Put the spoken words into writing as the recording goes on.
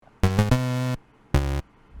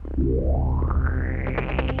Hey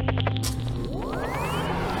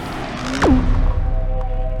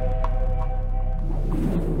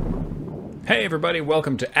everybody,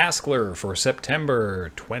 welcome to Askler for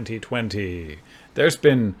September 2020. There's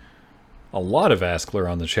been a lot of Askler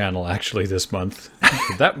on the channel actually this month.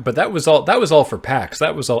 But that was all for PAX.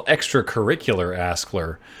 That was all extracurricular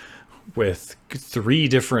Askler with 3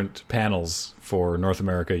 different panels for North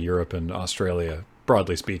America, Europe, and Australia,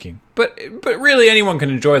 broadly speaking. But really anyone can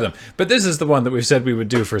enjoy them. But this is the one that we said we would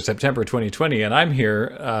do for September 2020, and I'm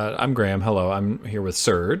here. I'm Graham. Hello. I'm here with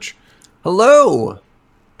Serge. Hello.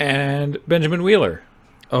 And Benjamin Wheeler.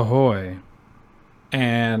 Ahoy.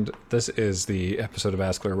 And this is the episode of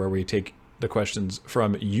Askler where we take the questions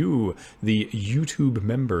from you, the YouTube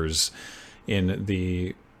members, in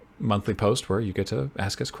the monthly post where you get to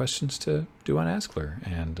ask us questions to do on Askler.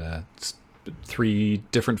 And it's 3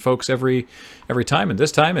 different folks every time. And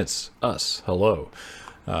this time it's us. Hello.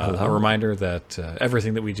 A reminder that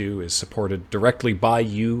everything that we do is supported directly by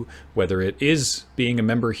you, whether it is being a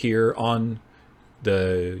member here on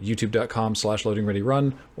the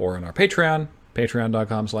youtube.com/loadingreadyrun or on our Patreon,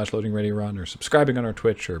 patreon.com/loadingreadyrun, or subscribing on our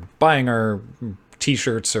Twitch, or buying our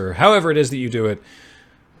t-shirts, or however it is that you do it.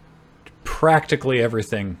 Practically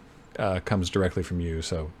everything comes directly from you,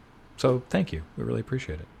 so thank you. We really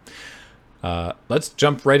appreciate it. Let's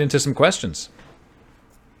jump right into some questions.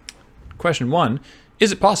 Question 1,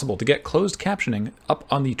 is it possible to get closed captioning up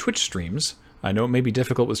on the Twitch streams? I know it may be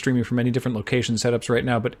difficult with streaming from many different location setups right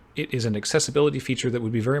now, but it is an accessibility feature that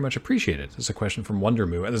would be very much appreciated. This is a question from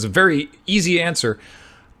Wondermoo, and there's a very easy answer.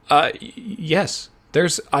 Yes.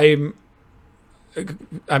 I'm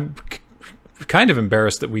kind of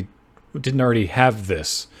embarrassed that we didn't already have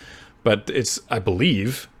this, but it's, I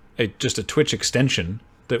believe, just a Twitch extension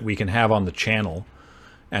that we can have on the channel,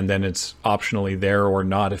 and then it's optionally there or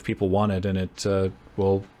not if people want it, and it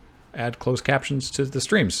will add closed captions to the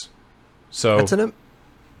streams. So that's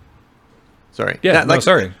sorry. Yeah,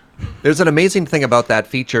 sorry. There's an amazing thing about that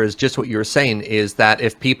feature is just what you were saying, is that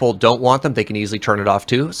if people don't want them, they can easily turn it off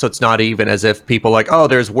too. So it's not even as if people are like, oh,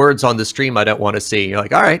 there's words on the stream I don't want to see. You're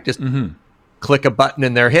like, all right, just click a button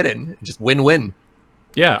and they're hidden. Just win-win.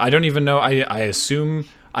 Yeah, I don't even know. I assume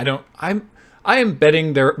I am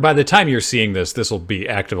betting there, by the time you're seeing this will be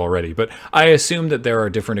active already, but I assume that there are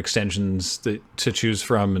different extensions to choose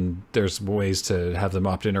from, and there's ways to have them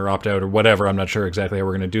opt in or opt out or whatever. I'm not sure exactly how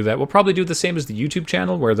we're going to do that. We'll probably do the same as the YouTube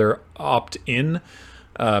channel, where they're opt in,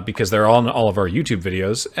 because they're on all of our YouTube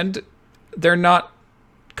videos, and they're not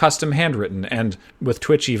custom handwritten. And with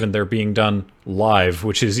Twitch even, they're being done live,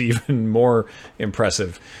 which is even more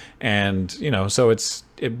impressive. And, so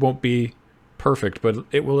it won't be perfect, but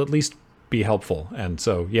it will at least be helpful. And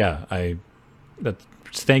so yeah,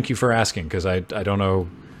 thank you for asking, because I don't know,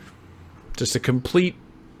 just a complete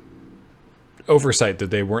oversight that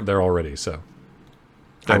they weren't there already. So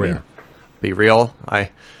be real,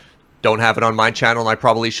 I don't have it on my channel, and I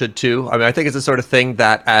probably should too. I mean, I think it's the sort of thing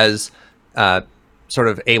that as sort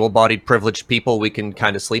of able-bodied privileged people we can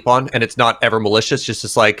kind of sleep on, and it's not ever malicious,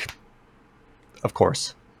 just like, of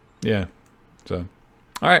course. Yeah. So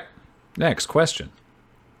all right, next question.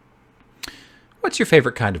 What's your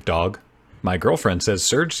favorite kind of dog? My girlfriend says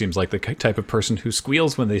Serge seems like the type of person who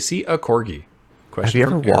squeals when they see a corgi. Have you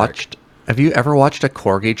ever watched a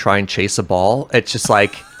corgi try and chase a ball? It's just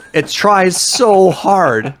like, it tries so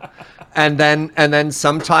hard, and then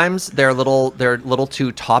sometimes they're a little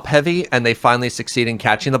too top heavy, and they finally succeed in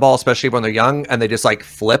catching the ball, especially when they're young, and they just like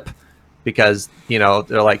flip because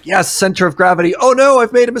they're like, yes, center of gravity. Oh no,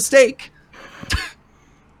 I've made a mistake.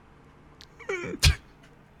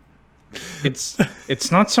 It's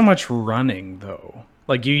not so much running though.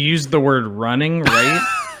 Like, you used the word running, right?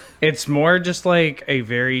 It's more just like a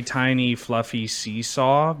very tiny fluffy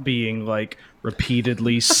seesaw being like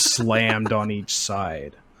repeatedly slammed on each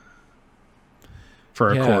side for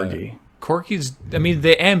a corgi. Corgis, I mean,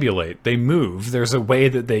 they ambulate, they move. There's a way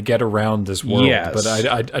that they get around this world, yes. But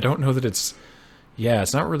I don't know that it's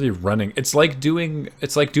not really running. It's like doing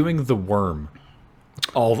the worm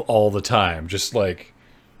all the time, just like.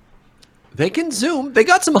 They can zoom. They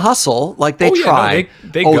got some hustle. Like, they try.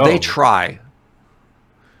 No, they try.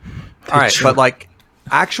 All right, but like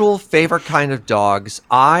actual favorite kind of dogs,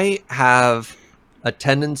 I have a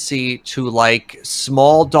tendency to like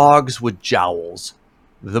small dogs with jowls.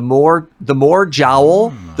 The more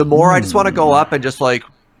jowl, the more I just want to go up and just like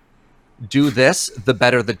do this, the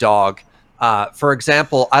better the dog. For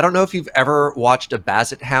example, I don't know if you've ever watched a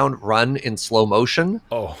basset hound run in slow motion.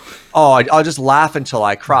 Oh, I'll just laugh until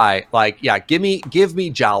I cry. Like, yeah, give me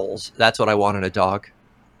jowls. That's what I want in a dog.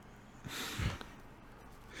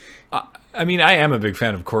 I mean, I am a big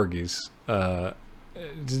fan of corgis.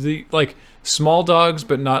 Like small dogs,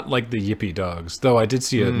 but not like the yippy dogs. Though I did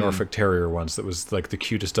see a Norfolk Terrier once that was like the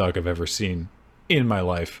cutest dog I've ever seen in my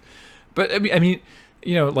life. But I mean,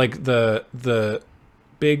 you know, like the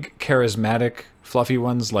big charismatic fluffy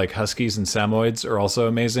ones like huskies and samoyeds are also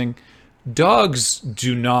amazing. Dogs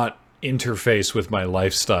do not interface with my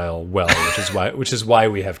lifestyle well, which is why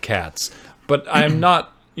we have cats. But I am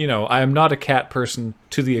not, you know, I am not a cat person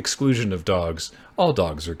to the exclusion of dogs. All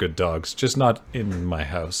dogs are good dogs, just not in my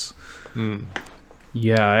house.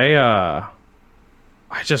 Yeah,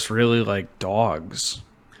 I just really like dogs.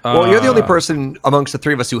 Well, you're the only person amongst the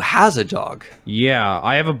three of us who has a dog. Yeah,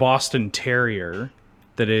 I have a Boston Terrier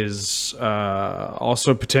that is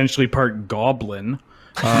also potentially part goblin.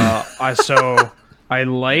 So I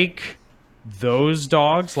like those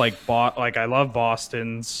dogs. Like I love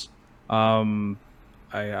Bostons. I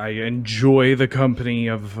enjoy the company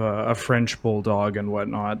of a French bulldog and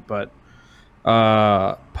whatnot, but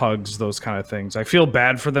pugs, those kind of things. I feel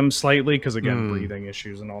bad for them slightly because again, breathing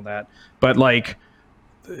issues and all that. But like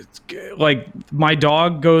my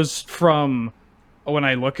dog goes from, when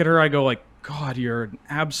I look at her, I go like, God, you're an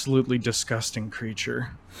absolutely disgusting creature,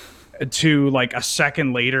 to like a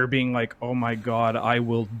second later being like, oh my God, I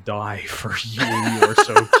will die for you. You're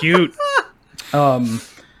so cute.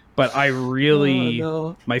 But I really,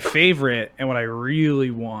 my favorite and what I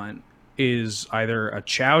really want is either a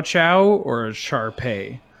Chow Chow or a Shar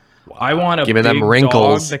Pei. Wow. I want a big them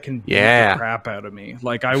wrinkles. dog that can beat the crap out of me.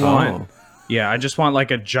 Like I want, I just want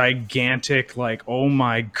like a gigantic, like, oh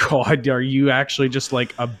my God, are you actually just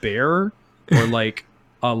like a bear or like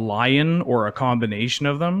a lion or a combination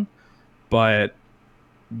of them? But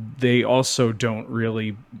they also don't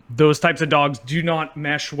really, those types of dogs do not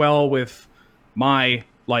mesh well with my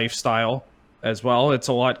lifestyle as well. It's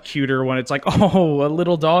a lot cuter when it's like, oh, a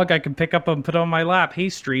little dog I can pick up and put on my lap. Hey,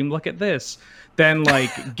 stream, look at this. Than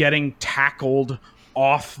like getting tackled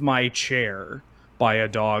off my chair by a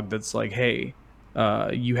dog that's like, hey,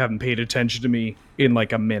 you haven't paid attention to me in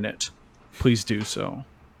like a minute. Please do so.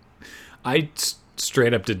 I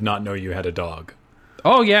straight up did not know you had a dog.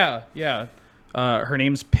 Oh, yeah. Her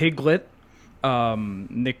name's Piglet,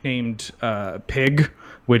 nicknamed Pig,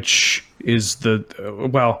 which is her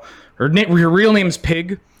real name's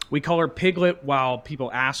Pig. We call her Piglet while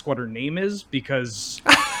people ask what her name is, because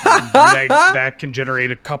that can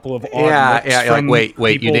generate a couple of odd looks from like,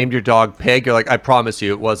 wait, people. You named your dog Pig? You're like, I promise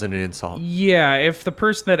you it wasn't an insult. Yeah, if the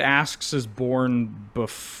person that asks is born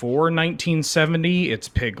before 1970, it's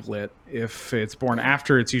Piglet. If it's born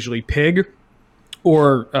after, it's usually Pig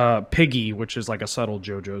or Piggy, which is like a subtle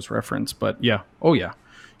JoJo's reference. But yeah,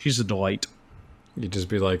 she's a delight. You'd just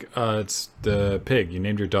be like, it's the pig. You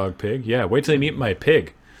named your dog Pig? Yeah, wait till you meet my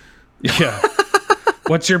pig. Yeah.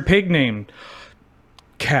 What's your pig name?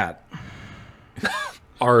 Cat.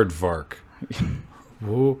 Aardvark.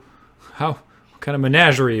 Whoa. What kind of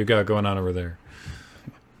menagerie you got going on over there?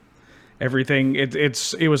 Everything.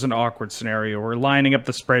 It was an awkward scenario. We're lining up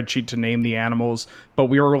the spreadsheet to name the animals, but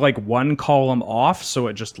we were like one column off, so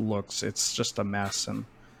it's just a mess and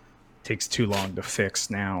takes too long to fix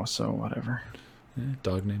now. So whatever. Yeah,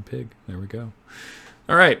 dog named Pig. There we go.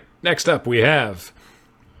 All right. Next up, we have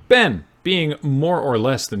Ben. Being more or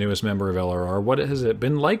less the newest member of LRR, what has it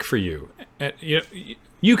been like for you?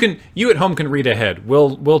 You at home can read ahead.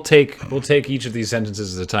 We'll take each of these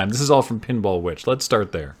sentences at a time. This is all from Pinball Witch. Let's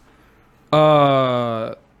start there.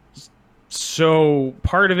 So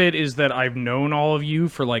part of it is that I've known all of you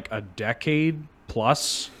for like a decade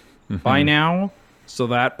plus by now. So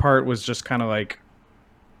that part was just kind of like,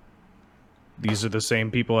 these are the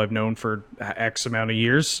same people I've known for X amount of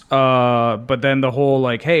years. But then the whole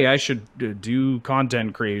like, hey, I should do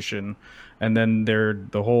content creation. And then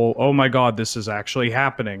the whole, oh my God, this is actually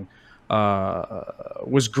happening.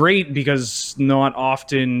 Was great because not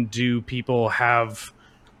often do people have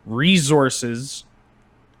resources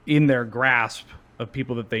in their grasp of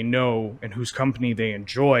people that they know and whose company they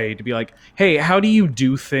enjoy to be like, hey, how do you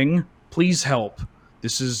do thing? Please help.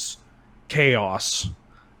 This is chaos.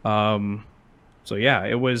 So yeah,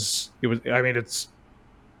 it was, I mean,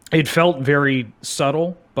 it felt very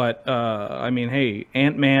subtle, but, I mean, hey,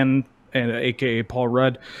 Ant-Man and AKA Paul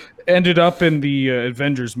Rudd ended up in the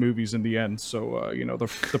Avengers movies in the end. So,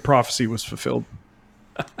 the prophecy was fulfilled.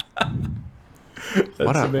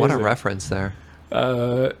 What a reference there.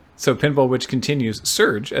 So Pinball Witch continues,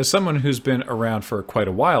 Surge, as someone who's been around for quite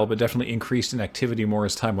a while, but definitely increased in activity more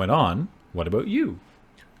as time went on, what about you?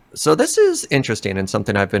 So this is interesting, and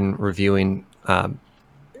something I've been reviewing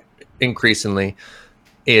increasingly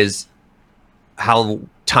is how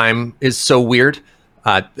time is so weird.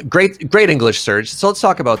 Great English, Serge. So let's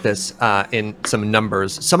talk about this in some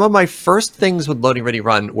numbers. Some of my first things with Loading Ready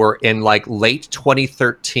Run were in like late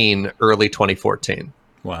 2013, early 2014.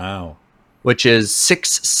 Wow. Which is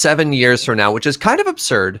 6-7 years from now, which is kind of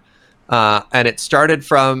absurd. And it started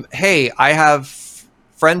from, hey, I have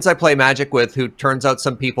friends I play Magic with who turns out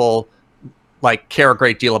some people like care a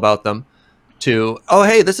great deal about them, to, oh,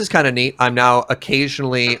 hey, this is kind of neat. I'm now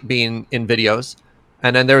occasionally being in videos.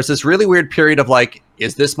 And then there was this really weird period of like,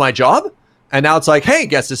 is this my job? And now it's like, hey,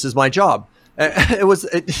 guess this is my job. It was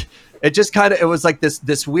like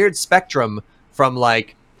this weird spectrum from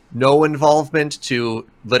like no involvement to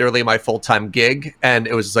literally my full-time gig. And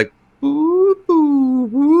it was just like, boop,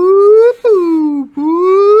 boop, boop, boop,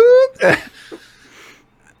 boop.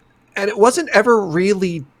 And it wasn't ever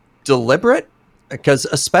really deliberate, because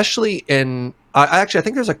especially in, I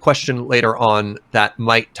think there's a question later on that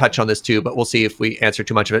might touch on this too, but we'll see if we answer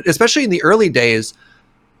too much of it. Especially in the early days,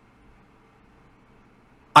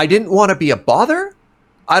 I didn't want to be a bother.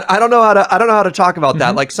 I don't know how to talk about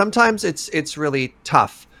that. Like sometimes it's really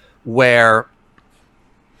tough where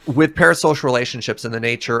with parasocial relationships and the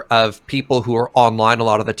nature of people who are online a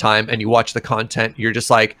lot of the time and you watch the content, you're just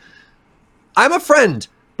like, I'm a friend.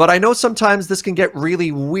 But I know sometimes this can get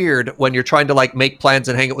really weird when you're trying to like make plans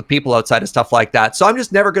and hang out with people outside of stuff like that. So I'm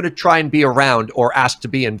just never going to try and be around or ask to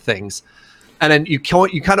be in things. And then you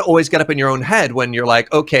kind of always get up in your own head when you're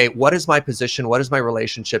like, okay, what is my position? What is my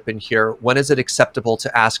relationship in here? When is it acceptable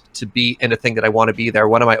to ask to be in a thing that I want to be there?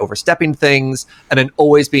 When am I overstepping things? And then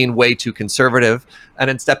always being way too conservative and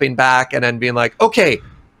then stepping back and then being like, okay,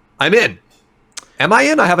 I'm in. Am I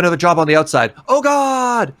in? I have another job on the outside. Oh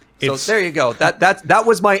God. So there you go. That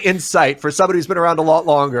was my insight for somebody who's been around a lot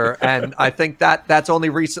longer, and I think that's only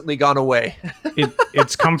recently gone away.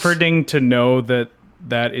 It's comforting to know that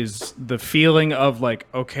is the feeling of like,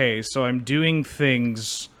 okay, so I'm doing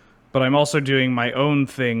things, but I'm also doing my own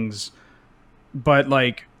things. But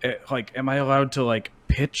like, am I allowed to like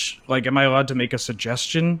pitch? Like, am I allowed to make a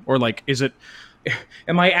suggestion? Or like,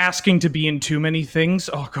 am I asking to be in too many things?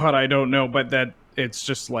 Oh God, I don't know. But that it's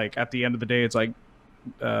just like at the end of the day, it's like,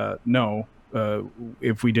 no,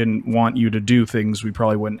 if we didn't want you to do things, we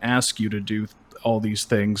probably wouldn't ask you to do all these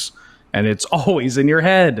things. And it's always in your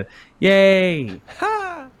head. Yay.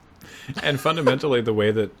 And fundamentally, the way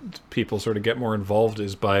that people sort of get more involved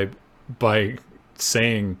is by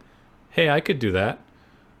saying, hey, I could do that.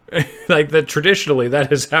 Like that traditionally,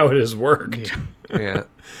 that is how it has worked. Yeah.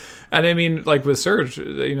 And I mean, like with Serge,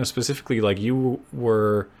 specifically, like you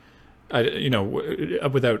were,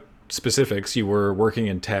 without specifics, you were working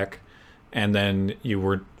in tech, and then you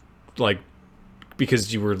were like,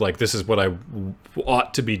 because you were like, this is what I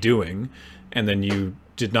ought to be doing, and then you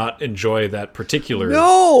did not enjoy that particular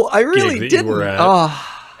I really gig that didn't. you were at.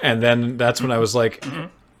 And then that's when I was like,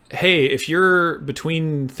 hey, if you're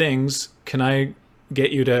between things, can I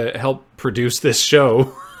get you to help produce this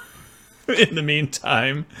show in the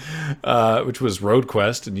meantime, which was Road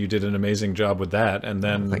Quest, and you did an amazing job with that. And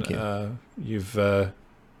then you've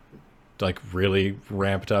like really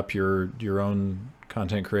ramped up your own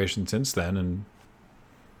content creation since then, and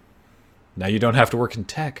now you don't have to work in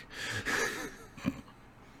tech.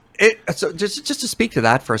 So just to speak to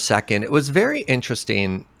that for a second, it was very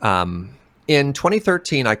interesting. In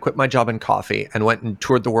 2013, I quit my job in coffee and went and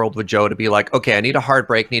toured the world with Joe to be like, okay, I need a hard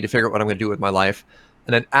break, need to figure out what I'm going to do with my life.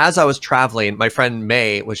 And then as I was traveling, my friend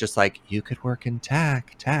May was just like, you could work in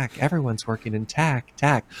tech. Everyone's working in tech.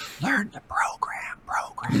 Learn to program.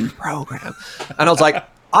 And I was like,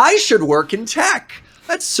 I should work in tech.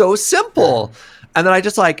 That's so simple. And then I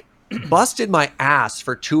just like busted my ass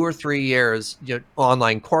for 2 or 3 years,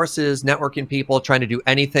 online courses, networking people, trying to do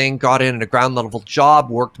anything, got in at a ground level job,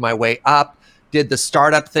 worked my way up, did the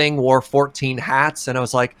startup thing, wore 14 hats. And I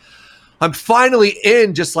was like, I'm finally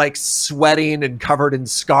in, just like sweating and covered in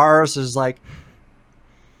scars. It was like,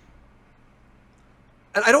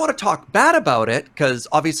 and I don't want to talk bad about it because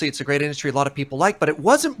obviously it's a great industry a lot of people like, but it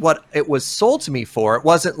wasn't what it was sold to me for. It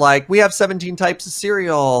wasn't like, we have 17 types of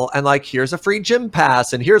cereal and like, here's a free gym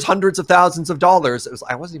pass and here's hundreds of thousands of dollars.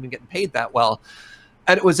 I wasn't even getting paid that well.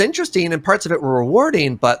 And it was interesting and parts of it were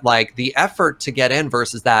rewarding, but like the effort to get in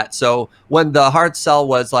versus that. So when the hard sell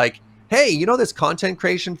was like, hey, this content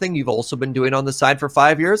creation thing you've also been doing on the side for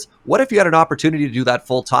 5 years? What if you had an opportunity to do that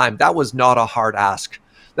full time? That was not a hard ask.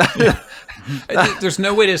 There's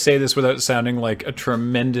no way to say this without sounding like a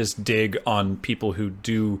tremendous dig on people who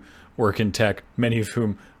do work in tech, many of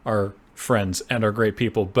whom are friends and are great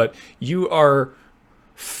people, but you are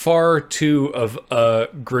far too of a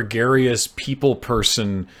gregarious people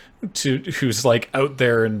person who's like out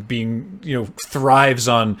there and being, thrives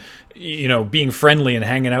on, being friendly and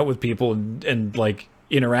hanging out with people and like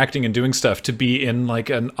interacting and doing stuff, to be in like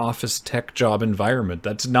an office tech job environment.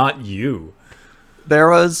 That's not you. There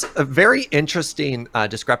was a very interesting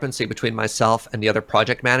discrepancy between myself and the other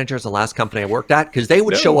project managers, the last company I worked at, because they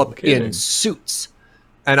would show up in suits.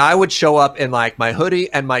 And I would show up in like my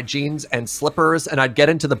hoodie and my jeans and slippers, and I'd get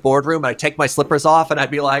into the boardroom and I'd take my slippers off and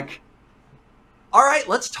I'd be like, all right,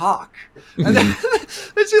 let's talk. And then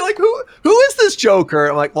they'd be like, who is this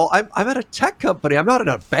joker? I'm like, well, I'm at a tech company. I'm not in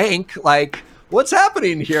a bank. Like, what's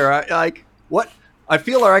happening here? What? I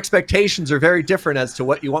feel our expectations are very different as to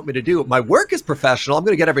what you want me to do. My work is professional. I'm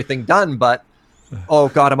going to get everything done, but oh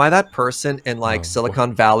God, am I that person in like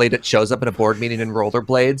Silicon Valley that shows up at a board meeting in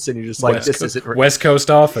rollerblades and you're just like, isn't West Coast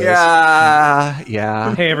office.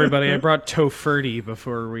 Yeah. Hey everybody, I brought Tofruity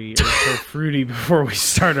before we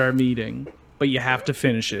start our meeting, but you have to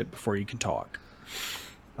finish it before you can talk.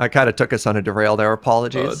 I kind of took us on a derail there.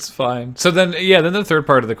 Apologies. Oh, it's fine. So then the third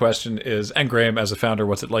part of the question is, and Graham, as a founder,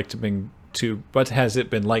 what has it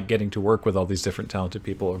been like getting to work with all these different talented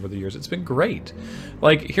people over the years? It's been great.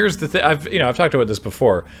 Like, here's the thing. I've talked about this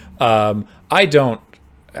before. I don't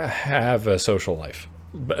have a social life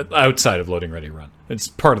outside of Loading Ready Run. It's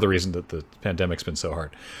part of the reason that the pandemic's been so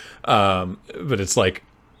hard. But it's like,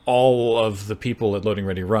 all of the people at Loading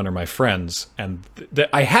Ready Run are my friends, and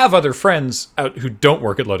I have other friends out who don't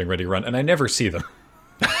work at Loading Ready Run, and I never see them.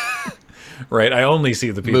 Right? I only see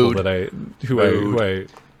the people who I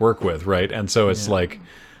work with, right? And so it's like,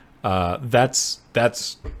 that's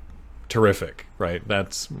terrific, right?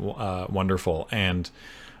 That's wonderful. And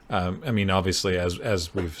I mean, obviously,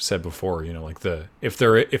 as we've said before, like if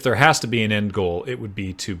there has to be an end goal, it would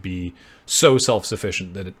be to be so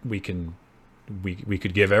self-sufficient that we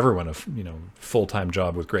could give everyone a full-time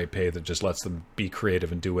job with great pay that just lets them be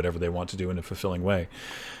creative and do whatever they want to do in a fulfilling way.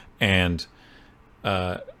 And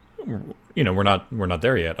we're not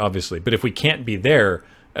there yet, obviously, but if we can't be there,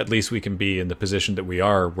 at least we can be in the position that we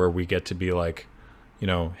are, where we get to be like,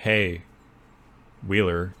 hey,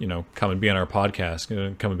 Wheeler, come and be on our podcast,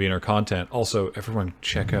 come and be in our content. Also, everyone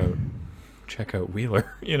check out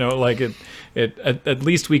Wheeler. Like it at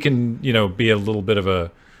least we can be a little bit of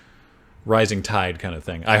a rising tide kind of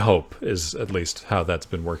thing, I hope, is at least how that's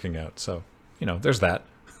been working out. So, there's that.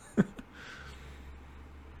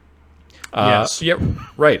 Yes. Yeah,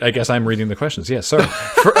 right. I guess I'm reading the questions. Yes, sorry.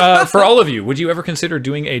 For all of you, would you ever consider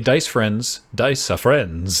doing a Dice Friends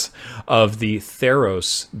of the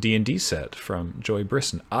Theros D&D set from Joy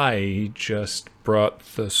Brisson? I just brought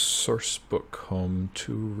the source book home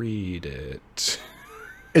to read it.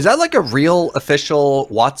 Is that like a real official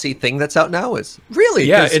WotC thing that's out now? Is really?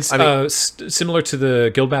 Yeah, it's similar to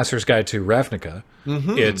the Guildmaster's Guide to Ravnica.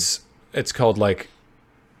 Mm-hmm. It's called like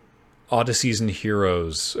Odysseys and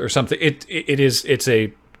Heroes or something. It's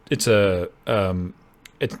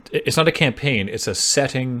not a campaign. It's a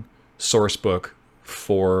setting source book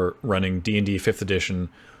for running D&D 5th edition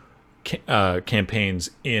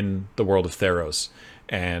campaigns in the world of Theros.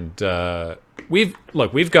 And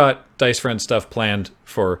we've got Dice Friends stuff planned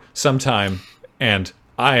for some time, and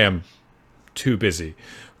I am too busy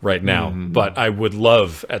right now. Mm-hmm. But I would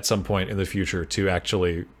love at some point in the future to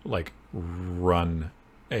actually like run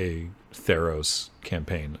a Theros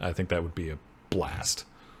campaign. I think that would be a blast.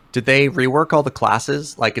 Did they rework all the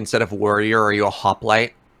classes? Like, instead of warrior, are you a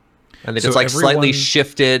hoplite? And they just slightly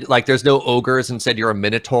shifted, like there's no ogres, instead you're a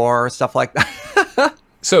minotaur, stuff like that.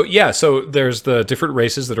 So there's the different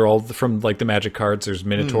races that are all from like the Magic cards. There's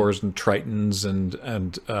Minotaurs and Tritons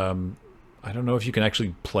and I don't know if you can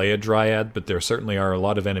actually play a Dryad, but there certainly are a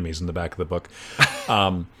lot of enemies in the back of the book.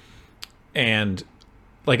 And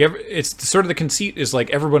like it's sort of the conceit is like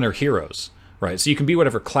everyone are heroes, right? So you can be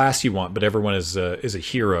whatever class you want, but everyone is a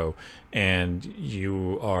hero, and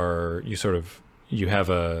you have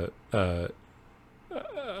a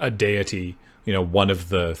deity. One of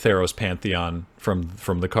the Theros pantheon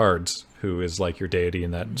from the cards, who is like your deity,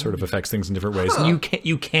 and that sort of affects things in different ways. And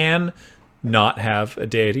you can not have a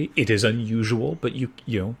deity. It is unusual, but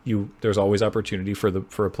there's always opportunity for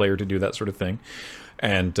a player to do that sort of thing.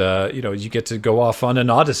 And you get to go off on an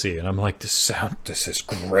odyssey, and I'm like, this is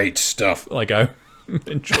great stuff. Like, I'm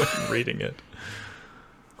enjoying reading it.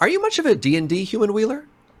 Are you much of a D&D human, Wheeler?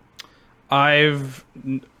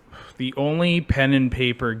 The only pen and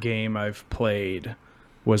paper game I've played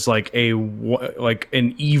was like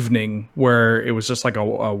an evening where it was just like a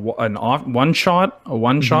one shot.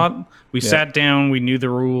 We sat down, we knew the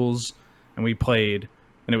rules, and we played,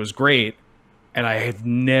 and it was great. And I have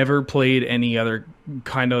never played any other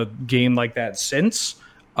kind of game like that since.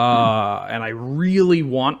 and I really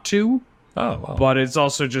want to. Oh, wow. But it's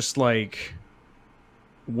also just like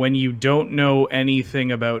when you don't know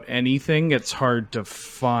anything about anything, it's hard to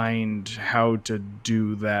find how to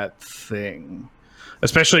do that thing.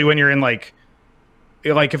 Especially when you're in like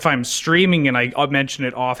if I'm streaming and I mention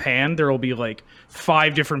it offhand, there will be like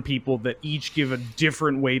 5 different people that each give a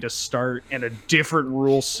different way to start and a different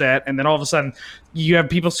rule set, and then all of a sudden you have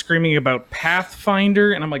people screaming about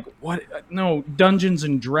Pathfinder, and I'm like, what? No, Dungeons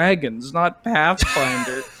and Dragons, not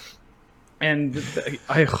Pathfinder. And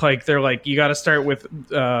they're like, you got to start with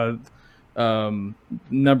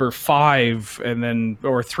number 5 and then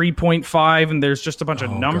or 3.5, and there's just a bunch of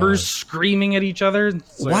numbers screaming at each other.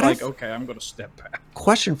 So What like, if- okay, I'm going to step back.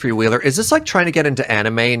 Question for you, Wheeler. Is this like trying to get into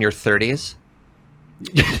anime in your 30s?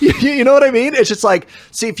 You know what I mean? It's just like,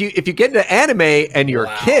 see, if you get into anime and you're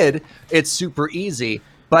a kid, it's super easy.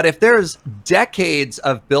 But if there's decades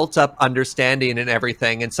of built up understanding and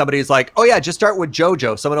everything, and somebody's like, oh yeah, just start with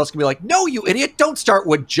JoJo. Someone else can be like, no, you idiot, don't start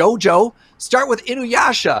with JoJo. Start with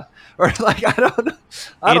Inuyasha. Or like,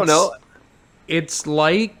 I don't know. It's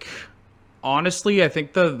like, honestly, I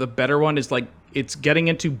think the better one is like, it's getting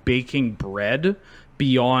into baking bread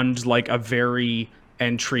beyond like a very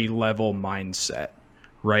entry level mindset,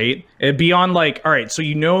 right? And beyond like, all right, so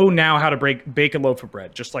you know now how to bake a loaf of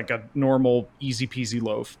bread, just like a normal easy peasy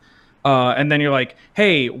loaf. And then you're like,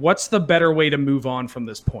 hey, what's the better way to move on from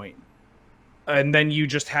this point? And then you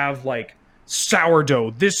just have like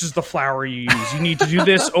sourdough. This is the flour you use. You need to do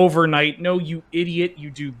this overnight. No, you idiot. You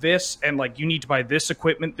do this. And like, you need to buy this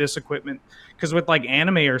equipment. Because with like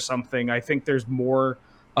anime or something, I think there's more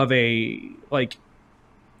of a like,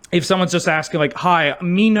 if someone's just asking like, hi,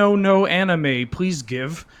 me no anime, please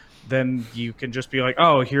give, then you can just be like,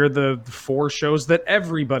 oh, here are the 4 shows that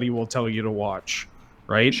everybody will tell you to watch,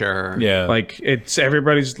 right? Sure. Yeah. Like, it's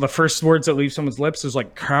everybody's, the first words that leave someone's lips is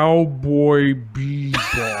like, Cowboy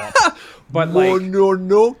Bebop. But like,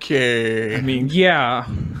 okay. I mean, yeah,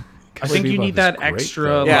 I think you Bebop need is that great, extra,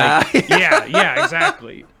 though. like, yeah,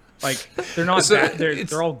 exactly. Like, they're not So that, it's-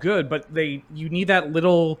 they're all good, but you need that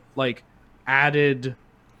little, like, added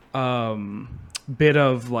bit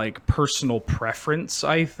of like personal preference,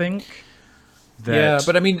 I think. yeah,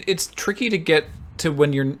 but I mean, it's tricky to get to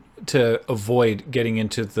when you're to avoid getting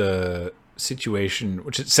into the situation,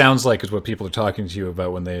 which it sounds like is what people are talking to you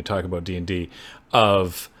about when they talk about D&D,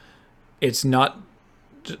 of it's not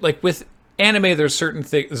like with anime, there's certain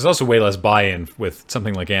things, there's also way less buy-in with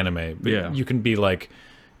something like anime, but Yeah. you can be like,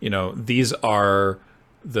 you know, these are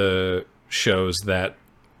the shows that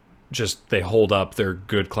just they hold up, they're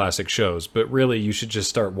good classic shows, but really you should just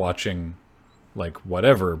start watching like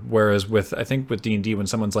whatever. Whereas with, I think with D&D, when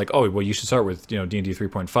someone's like, oh well, you should start with, you know, D&D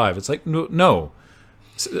 3.5, it's like no.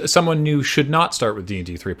 Someone new should not start with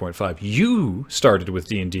D&D 3.5. You started with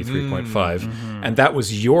D&D 3.5 and that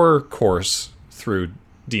was your course through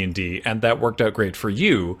D&D and that worked out great for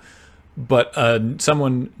you, but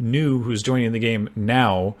someone new who's joining the game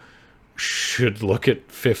now should look at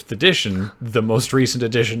 5th edition, the most recent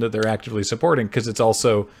edition that they're actively supporting, because it's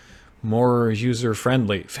also more user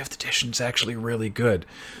friendly. 5th edition's actually really good.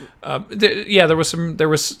 There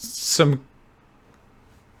was some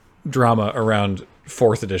drama around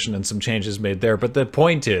 4th edition and some changes made there, but the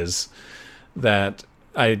point is that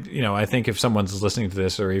I think if someone's listening to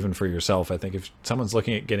this, or even for yourself, I think if someone's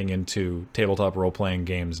looking at getting into tabletop role-playing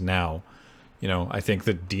games now, you know, I think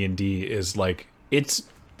that D&D is like, it's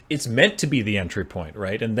meant to be the entry point,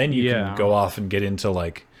 right? And then you can go off and get into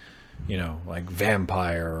like, you know, like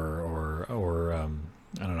Vampire or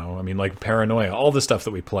I don't know. I mean, like Paranoia, all the stuff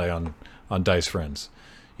that we play on Dice Friends.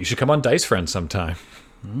 You should come on Dice Friends sometime.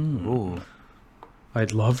 Ooh.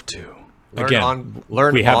 I'd love to.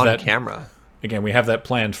 Learn we have on that camera. Again, we have that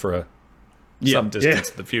planned for some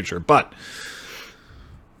distance in the future, but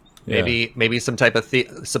yeah. Maybe some type of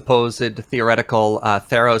supposed theoretical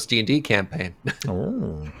Theros D&D campaign.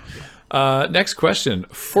 Next question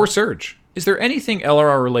for Surge. Is there anything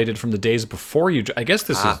LRR related from the days before you? I guess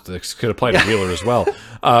this could apply to Wheeler as well.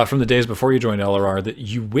 From the days before you joined LRR that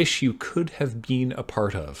you wish you could have been a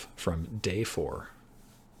part of from day 4.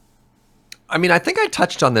 I mean, I think I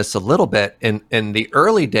touched on this a little bit in the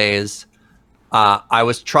early days. I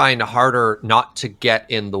was trying harder not to get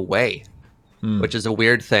in the way, which is a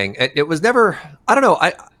weird thing. It was never, I don't know.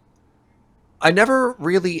 I never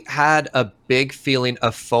really had a big feeling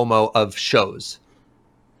of FOMO of shows.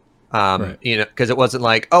 Right. You know, because it wasn't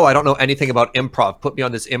like, oh, I don't know anything about improv. Put me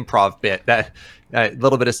on this improv bit. That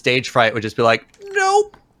little bit of stage fright would just be like,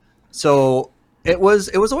 nope. So it was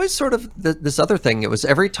always sort of this other thing. It was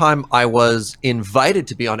every time I was invited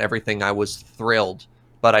to be on everything, I was thrilled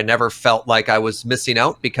but I never felt like I was missing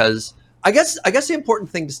out, because I guess the important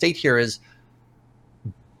thing to state here is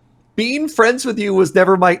being friends with you was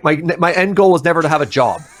never my end goal was never to have a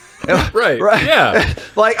job. Right. Yeah.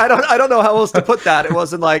 Like, I don't know how else to put that. It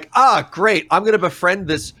wasn't like, great, I'm going to befriend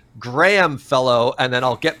this Graham fellow and then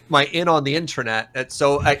I'll get my in on the internet. And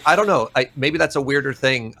so I don't know. Maybe that's a weirder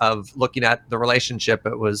thing of looking at the relationship.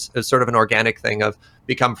 It was sort of an organic thing of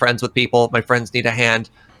become friends with people. My friends need a hand.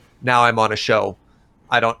 Now I'm on a show.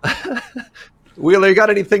 I don't. Wheeler, you got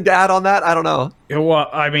anything to add on that? I don't know. Well,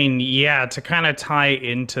 I mean, yeah, to kind of tie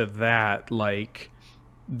into that, like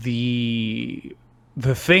the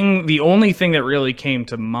only thing that really came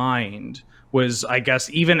to mind was, I guess,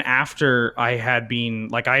 even after I had been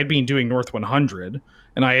doing North 100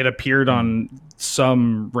 and I had appeared on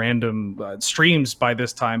some random streams by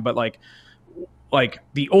this time, but like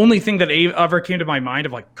the only thing that ever came to my mind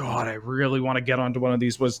of like, God, I really want to get onto one of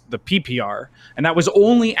these was the PPR. And that was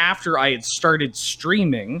only after I had started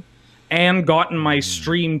streaming and gotten my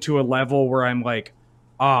stream to a level where I'm like,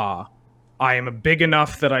 I am big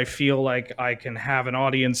enough that I feel like I can have an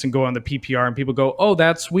audience and go on the PPR and people go, oh,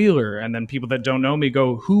 that's Wheeler. And then people that don't know me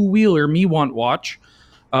go, who Wheeler? Me want watch.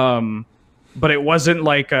 But it wasn't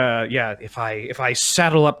like, if I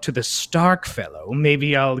saddle up to the Stark fellow,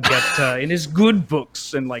 maybe I'll get in his good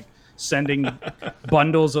books, and like sending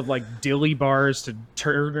bundles of like dilly bars to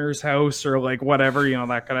Turner's house or like whatever,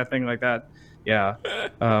 that kind of thing like that. Yeah.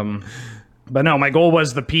 But no, my goal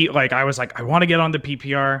was I was like, I want to get on the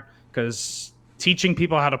PPR because teaching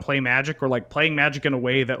people how to play Magic, or like playing Magic in a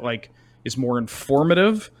way that like is more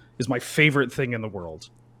informative, is my favorite thing in the world.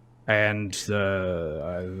 And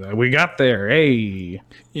we got there. Hey,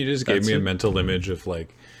 you just gave me a mental image of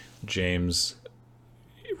like James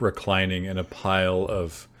reclining in a pile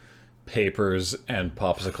of papers and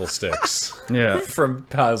popsicle sticks. Yeah, from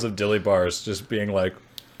piles of dilly bars, just being like,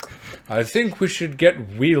 I think we should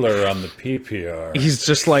get Wheeler on the PPR. He's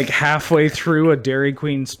just like halfway through a Dairy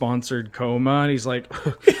Queen sponsored coma, and he's like,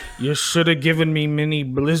 you should have given me mini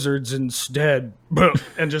blizzards instead.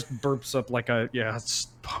 And just burps up like a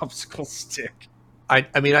popsicle stick.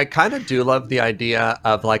 I mean, I kind of do love the idea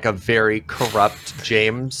of like a very corrupt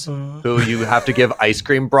James who you have to give ice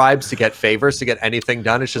cream bribes to get favors to get anything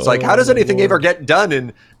done. It's just like, how does anything ever get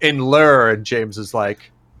done in Lure? And James is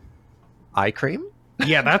like, eye cream?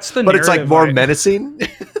 Yeah, that's the but narrative. It's like more menacing.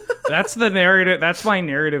 That's the narrative. That's my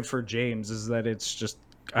narrative for James, is that it's just,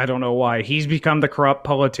 I don't know why. He's become the corrupt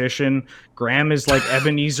politician. Graham is like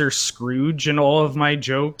Ebenezer Scrooge in all of my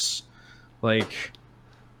jokes. Like,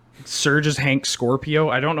 Serge is Hank Scorpio.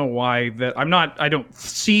 I don't know why that. I don't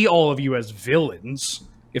see all of you as villains,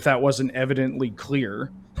 if that wasn't evidently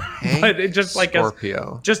clear. But it just like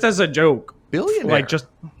Scorpio. Just as a joke. Billionaire. Like just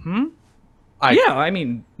yeah, I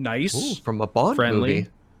mean, nice. From a Bond friendly movie.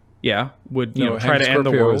 Yeah, would No, try to end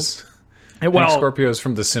the world. Hank Scorpio's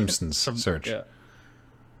from The Simpsons. Search. Yeah.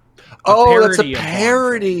 That's a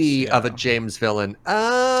parody of a James villain.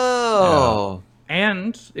 Oh. Yeah.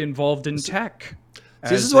 And involved in tech. So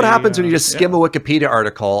this is what happens when you just skim a Wikipedia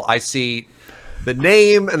article. I see the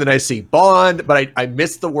name and then I see Bond, but I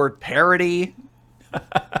missed the word parody.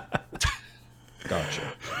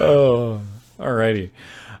 Gotcha. Oh, alrighty.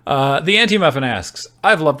 The Anti-Muffin asks,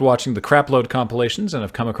 I've loved watching the Crapload compilations and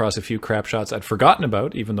have come across a few crap shots I'd forgotten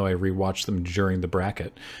about, even though I rewatched them during the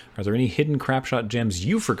bracket. Are there any hidden crap shot gems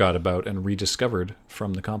you forgot about and rediscovered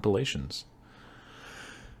from the compilations?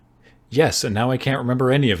 Yes, and now I can't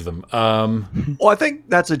remember any of them. Well, I think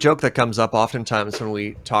that's a joke that comes up oftentimes when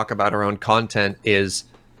we talk about our own content, is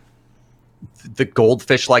the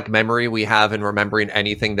goldfish-like memory we have in remembering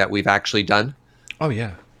anything that we've actually done. Oh,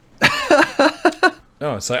 yeah.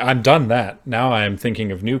 No, it's like, I'm done that. Now I'm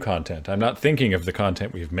thinking of new content. I'm not thinking of the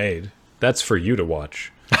content we've made. That's for you to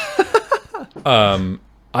watch.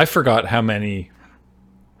 I forgot how many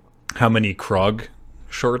Krog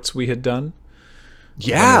shorts we had done.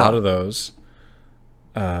 Yeah. A lot of those.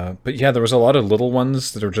 But yeah, there was a lot of little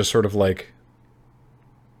ones that are just sort of like,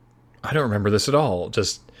 I don't remember this at all.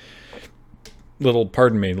 Just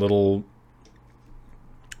little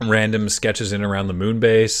random sketches in around the moon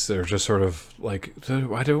base. They're just sort of like,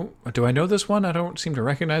 do I know this one? I don't seem to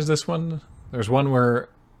recognize this one. There's one where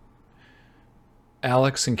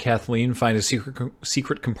Alex and Kathleen find a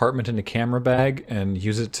secret compartment in a camera bag and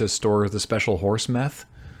use it to store the special horse meth.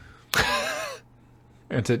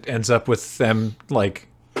 And it ends up with them like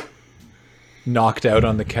knocked out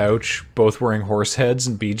on the couch, both wearing horse heads,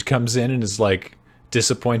 and Beej comes in and is like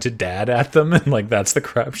disappointed dad at them, and like that's the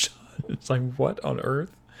crap shot. It's like, what on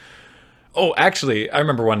earth? Oh, actually, I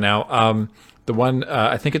remember one now. The one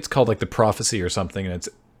I think it's called like The Prophecy or something, and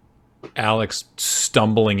Alex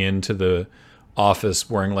stumbling into the office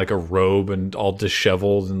wearing like a robe and all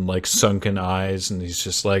disheveled and like sunken eyes, and he's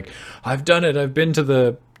just like, I've done it. I've been to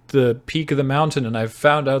the peak of the mountain, and I've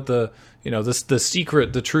found out the the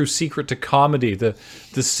secret, the true secret to comedy, the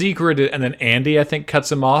secret. And then Andy, I think,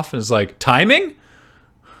 cuts him off and is like, timing.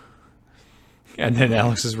 And then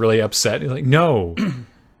Alex is really upset. He's like, no,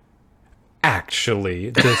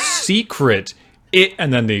 actually, the secret.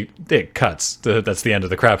 And then it cuts. That's the end of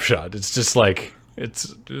the crap shot. It's just like,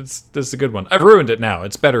 it's a good one. I've ruined it now.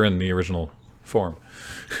 It's better in the original form.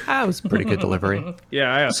 That was pretty good delivery.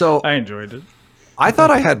 Yeah, I enjoyed it. I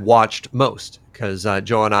thought I had watched most because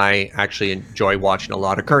Joe and I actually enjoy watching a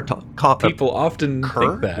lot of People often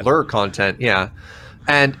think that. Lure content, yeah.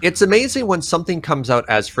 And it's amazing when something comes out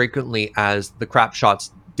as frequently as the crap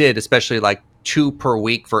shots did, especially like 2 per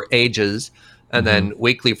week for ages, and then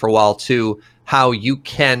weekly for a while too, how you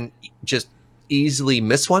can just easily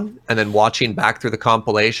miss one, and then watching back through the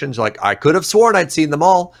compilations, like, I could have sworn I'd seen them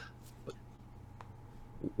all.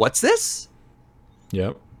 What's this?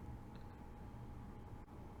 Yep.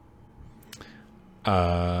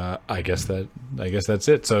 I guess that's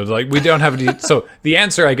it. So like, we don't have any. So the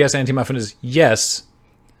answer, I guess, Anti-Muffin, is yes.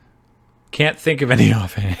 Can't think of any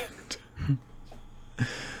offhand.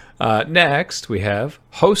 Next, we have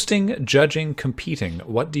hosting, judging, competing.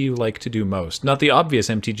 What do you like to do most? Not the obvious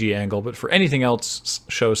MTG angle, but for anything else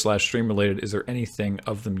show/stream related, is there anything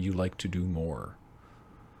of them you like to do more?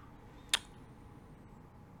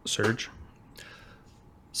 Serge?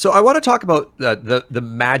 So I want to talk about the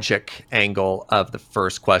magic angle of the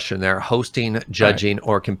first question there, hosting, judging,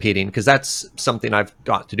 or competing, because that's something I've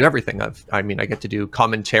got to do everything. I get to do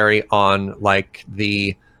commentary on like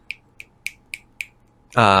the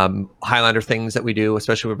Highlander things that we do,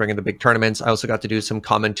 especially when we bring in the big tournaments. I also got to do some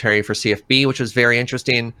commentary for CFB, which was very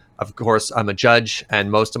interesting. Of course, I'm a judge, and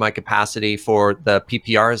most of my capacity for the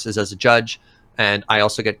PPRs is as a judge, and I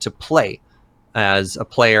also get to play as a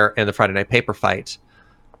player in the Friday Night Paper Fight.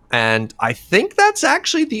 And I think that's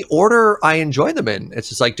actually the order I enjoy them in. It's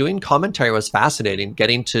just like doing commentary was fascinating.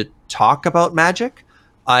 Getting to talk about Magic,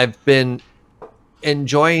 I've been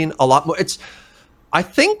enjoying a lot more. I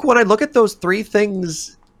think when I look at those 3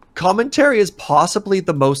 things, commentary is possibly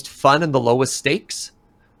the most fun and the lowest stakes,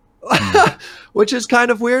 which is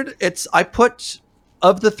kind of weird.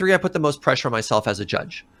 Of the 3, I put the most pressure on myself as a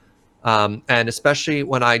judge. And especially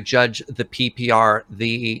when I judge the PPR,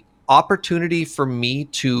 the opportunity for me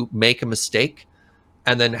to make a mistake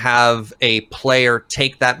and then have a player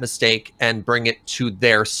take that mistake and bring it to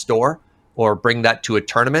their store or bring that to a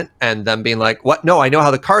tournament, and them being like, what? No, I know how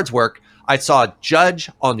the cards work. I saw a judge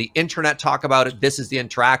on the internet talk about it. This is the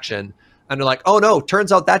interaction. And they're like, oh no,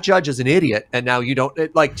 turns out that judge is an idiot. And now you don't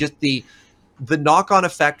just the knock-on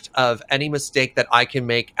effect of any mistake that I can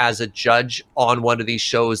make as a judge on one of these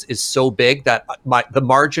shows is so big that the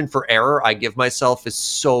margin for error I give myself is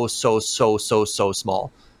so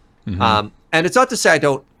small. And it's not to say I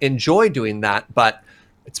don't enjoy doing that, but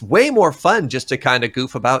it's way more fun just to kind of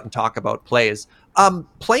goof about and talk about plays.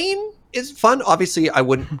 Playing is fun. Obviously, I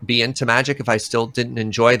wouldn't be into Magic if I still didn't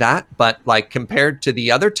enjoy that. But like, compared to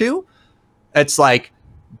the other 2, it's like,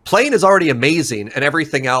 playing is already amazing, and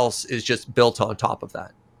everything else is just built on top of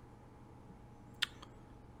that.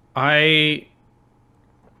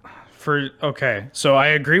 So I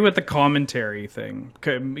agree with the commentary thing.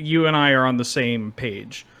 You and I are on the same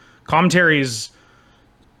page. Commentary is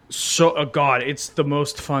it's the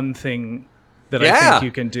most fun thing that I think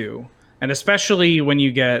you can do. And especially when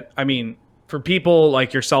you get, for people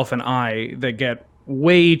like yourself and I that get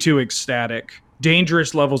way too ecstatic,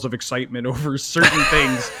 dangerous levels of excitement over certain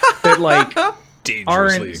things that like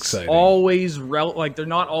aren't exciting. Always they're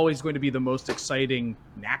not always going to be the most exciting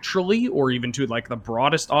naturally, or even to like the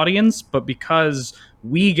broadest audience, but because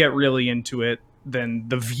we get really into it, then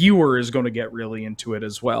the viewer is going to get really into it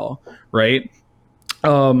as well, right?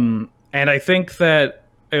 And I think that,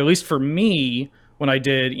 at least for me, when I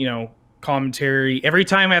did commentary every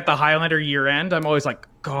time at the Highlander year end, I'm always like,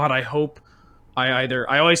 God, I hope I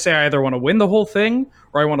always say I either want to win the whole thing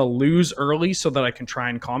or I want to lose early so that I can try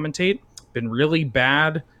and commentate. Been really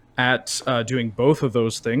bad at doing both of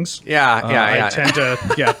those things. I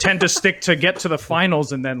tend to stick to get to the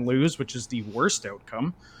finals and then lose, which is the worst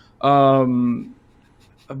outcome.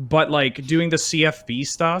 But like doing the CFB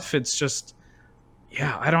stuff, it's just,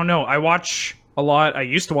 I don't know. I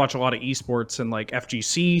used to watch a lot of esports and like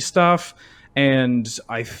FGC stuff. And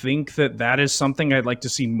I think that is something I'd like to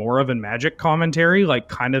see more of in Magic commentary, like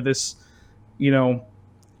kind of this,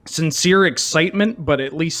 sincere excitement, but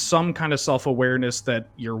at least some kind of self-awareness that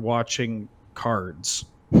you're watching cards,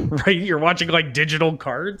 right? You're watching like digital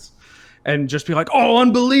cards and just be like, oh,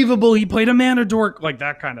 unbelievable, he played a mana dork, like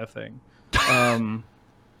that kind of thing.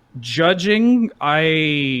 Judging,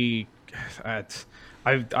 I've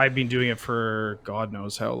been doing it for God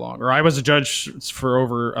knows how long, or I was a judge for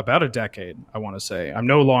over about a decade, I want to say. I'm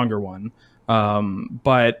no longer one.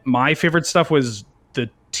 But my favorite stuff was the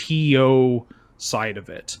TO side of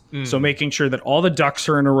it. So making sure that all the ducks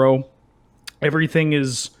are in a row, everything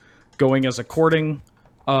is going as according,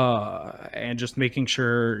 and just making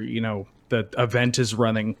sure, you know, the event is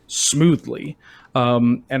running smoothly.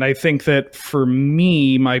 And I think that for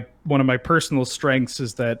me, one of my personal strengths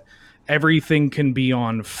is that everything can be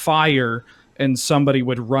on fire and somebody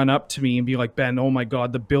would run up to me and be like, Ben, oh my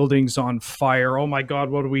God, the building's on fire. Oh my God,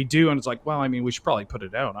 what do we do? And it's like, well, I mean, we should probably put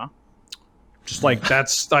it out, huh? Just like I'm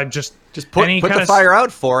just put the fire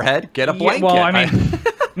out, forehead. Get a blanket. Well, I mean,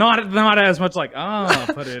 not as much like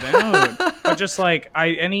put it out, but just like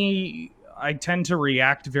I tend to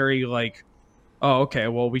react very like, oh, okay,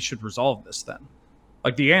 well, we should resolve this then.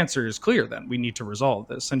 Like the answer is clear then. We need to resolve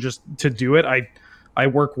this, and just to do it, I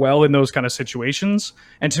work well in those kind of situations.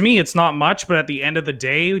 And to me, it's not much, but at the end of the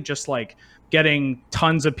day, just like getting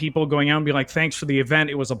tons of people going out and be like, thanks for the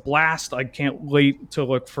event. It was a blast. I can't wait to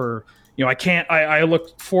look for. You know, I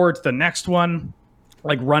look forward to the next one,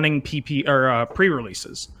 like running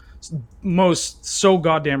pre-releases. So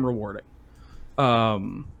goddamn rewarding.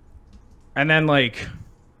 And then like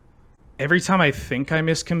every time I think I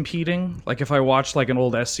miss competing, like if I watch like an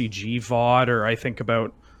old SCG VOD, or I think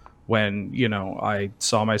about when, you know, I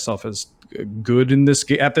saw myself as good in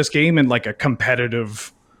at this game in like a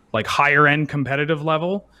competitive, like higher end competitive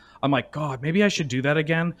level, I'm like, God, maybe I should do that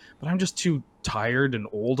again, but I'm just too tired and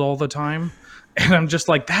old all the time. And I'm just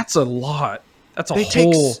like, that's a lot. That's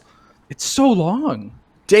it's so long.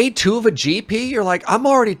 Day 2 of a GP, you're like, I'm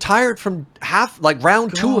already tired from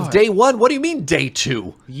round 2 of day 1. What do you mean day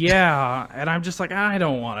 2? Yeah, and I'm just like, I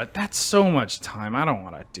don't want it. That's so much time. I don't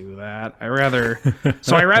want to do that. I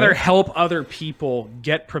rather help other people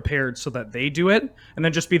get prepared so that they do it, and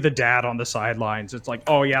then just be the dad on the sidelines. It's like,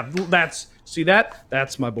 oh yeah, that's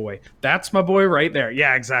my boy. That's my boy right there.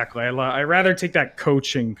 Yeah, exactly. I rather take that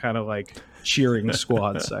coaching kind of like cheering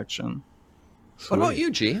squad section. What about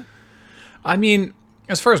you, G? I mean,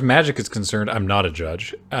 as far as Magic is concerned, I'm not a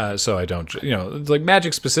judge, so I don't, you know, like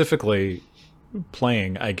Magic specifically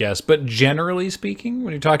playing, I guess. But generally speaking,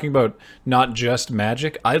 when you're talking about not just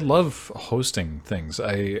Magic, I love hosting things.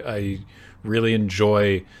 I really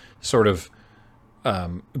enjoy sort of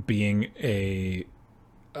being a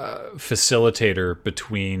facilitator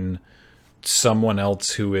between someone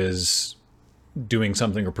else who is doing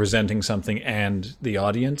something or presenting something and the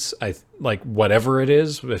audience. I like whatever it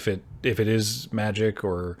is, if it is Magic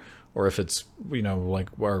or if it's, you know, like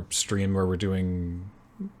our stream where we're doing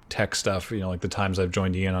tech stuff, you know, like the times I've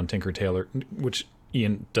joined Ian on Tinker Tailor, which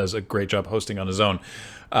Ian does a great job hosting on his own.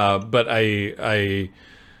 But I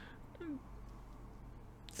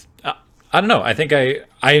don't know. I think I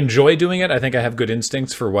enjoy doing it. I think I have good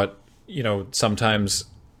instincts for what, you know, sometimes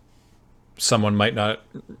someone might not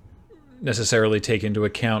necessarily take into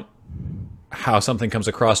account how something comes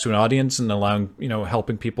across to an audience, and allowing, you know,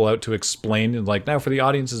 helping people out to explain, and like, now for the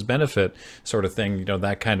audience's benefit sort of thing, you know,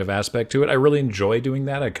 that kind of aspect to it. I really enjoy doing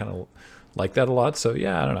that. I kind of like that a lot. So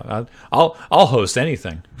yeah, I don't know. I'll host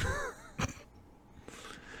anything.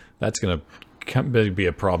 That's going to be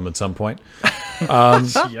a problem at some point.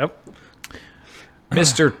 Yep.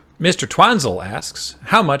 Mr. Twanzel asks,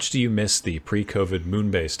 how much do you miss the pre-COVID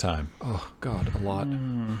Moonbase time? Oh, God, a lot.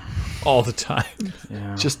 All the time.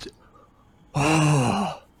 Yeah. Just...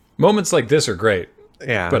 Moments like this are great.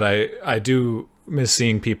 Yeah. But I do miss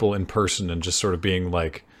seeing people in person and just sort of being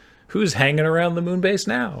like, who's hanging around the Moonbase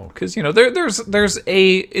now? Because, you know, there's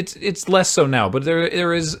it's less so now, but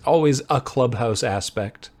there is always a clubhouse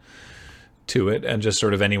aspect to it, and just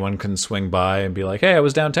sort of anyone can swing by and be like, hey, I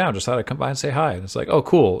was downtown, just thought I'd come by and say hi. And it's like, oh,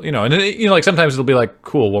 cool, you know. And you know, like sometimes it'll be like,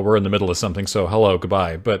 cool, well, we're in the middle of something, so hello,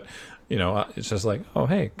 goodbye. But, you know, it's just like, oh,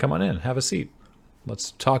 hey, come on in, have a seat,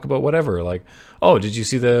 let's talk about whatever. Like, oh, did you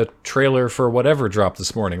see the trailer for whatever dropped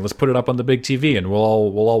this morning? Let's put it up on the big TV and we'll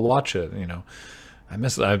all watch it. You know, I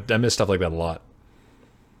miss stuff like that a lot.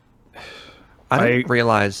 I didn't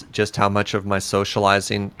realize just how much of my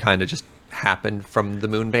socializing kind of just happened from the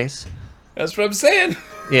Moonbase. That's what I'm saying.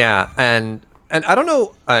 Yeah, and I don't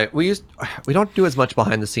know. We don't do as much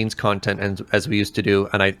behind the scenes content as we used to do,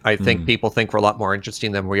 and I think people think we're a lot more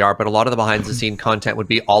interesting than we are. But a lot of the behind the scene content would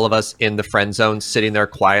be all of us in the friend zone, sitting there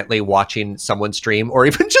quietly watching someone stream, or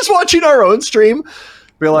even just watching our own stream.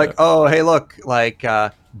 Be like, oh, hey, look, like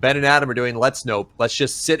Ben and Adam are doing Let's Nope. Let's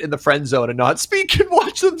just sit in the friend zone and not speak and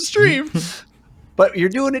watch them stream. But you're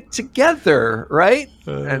doing it together, right?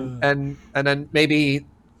 And then maybe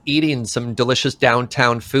eating some delicious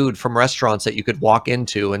downtown food from restaurants that you could walk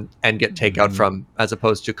into and get takeout from, as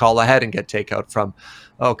opposed to call ahead and get takeout from.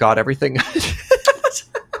 Oh God, everything.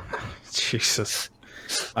 Jesus.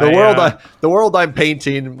 The world I'm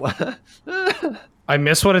painting. I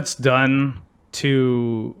miss what it's done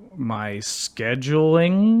to my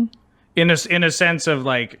scheduling in a sense of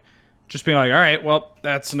like just being like, all right, well,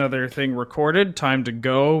 that's another thing recorded, time to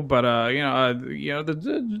go. But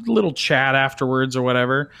the little chat afterwards or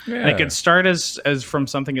whatever. Yeah. And it could start as from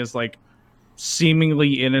something as like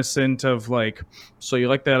seemingly innocent of like, so you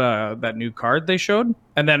like that new card they showed?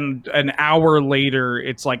 And then an hour later,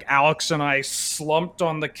 it's like Alex and I slumped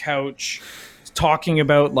on the couch talking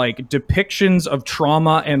about like depictions of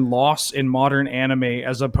trauma and loss in modern anime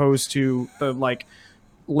as opposed to the like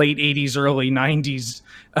late 80s, early 90s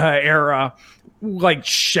era, like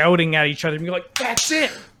shouting at each other and be like, that's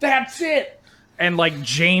it. And like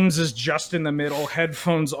James is just in the middle,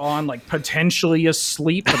 headphones on, like potentially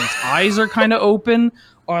asleep, but his eyes are kind of open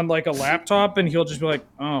on like a laptop, and he'll just be like,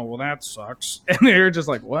 oh, well, that sucks. And they're just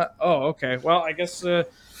like, what? Oh, okay. Well, I guess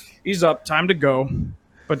he's up. Time to go.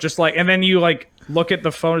 But just like, and then you like look at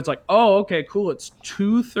the phone. It's like, oh, okay, cool. It's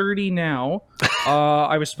 2:30 now.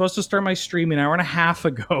 I was supposed to start my stream an hour and a half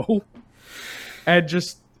ago. And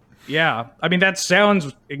just, yeah. I mean, that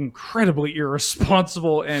sounds incredibly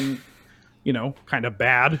irresponsible and, you know, kind of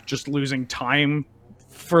bad, just losing time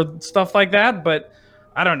for stuff like that. But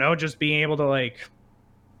I don't know, just being able to like,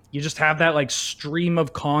 you just have that like stream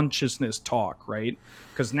of consciousness talk, right?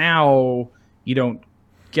 Because now you don't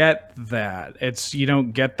get that. You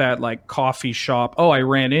don't get that like coffee shop, oh, I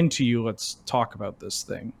ran into you, let's talk about this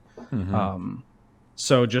thing.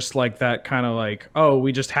 So just like that kind of like, oh,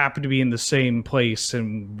 we just happen to be in the same place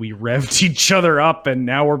and we revved each other up and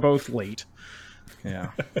now we're both late.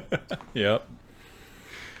 Yeah. Yep.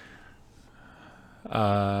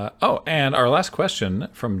 And our last question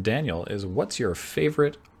from Daniel is, what's your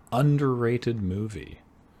favorite underrated movie?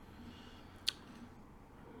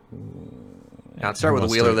 Now let's start with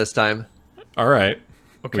Wheeler this time. All right.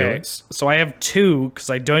 Okay. Wheeler? So I have two because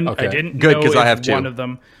I didn't Good, know 'cause I if have two. one of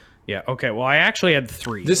them. Yeah. Okay. Well, I actually had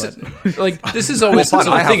three. This but- is like this is always Fine,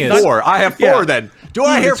 the I thing have is four. I have four then. Do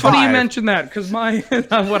I hear it's funny five? you mentioned that because my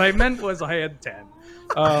what I meant was I had 10.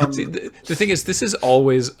 See, the thing is, this is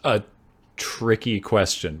always a tricky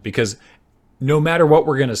question because no matter what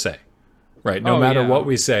we're gonna say, right? No matter what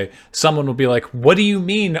we say, someone will be like, "What do you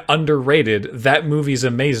mean underrated? That movie's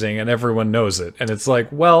amazing and everyone knows it." And it's like,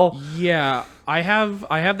 well, Yeah, I have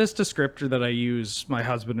this descriptor that I use, my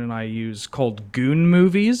husband and I use, called goon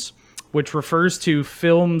movies, which refers to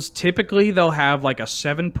films. Typically, they'll have like a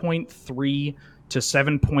 7.3 to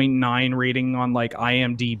 7.9 rating on like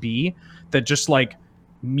IMDb. That just like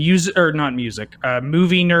movie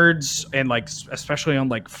nerds and like especially on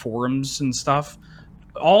like forums and stuff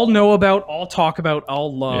all know about, all talk about,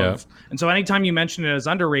 all love. Yeah. And so anytime you mention it as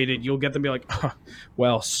underrated, you'll get them be like,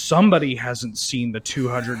 well, somebody hasn't seen the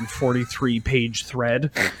 243 page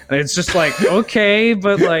thread. And it's just like, okay,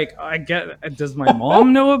 but like, I get, does my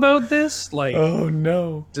mom know about this? Like, oh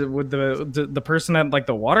no, would the person at like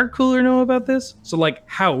the water cooler know about this? So like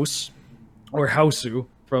House or Hausu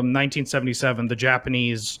from 1977, the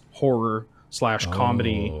Japanese horror /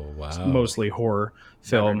 comedy, wow. mostly horror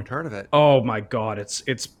film. Never heard of it. Oh my god,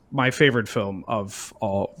 it's my favorite film of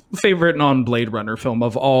all, favorite non-Blade Runner film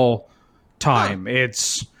of all time.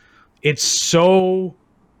 It's so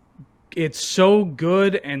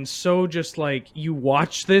good and so just like you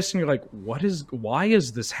watch this and you're like, why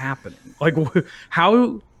is this happening? Like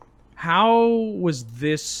how was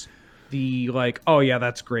this the like, oh yeah,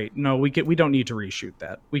 that's great. No, we don't need to reshoot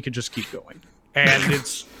that. We could just keep going. And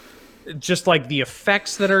it's just like the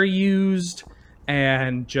effects that are used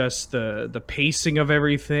and just the pacing of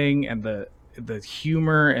everything and the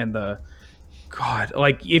humor and the god,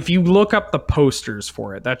 like if you look up the posters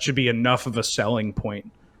for it, that should be enough of a selling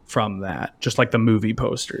point from that, just like the movie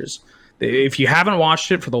posters. If you haven't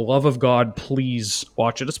watched it, for the love of God, please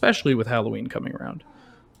watch it, especially with Halloween coming around.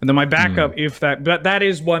 And then my backup, but that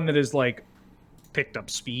is one that is like picked up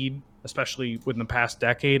speed, especially within the past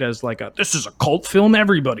decade, as like this is a cult film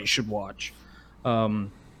everybody should watch.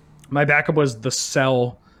 My backup was The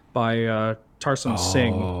Cell by Tarsem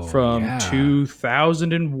Singh from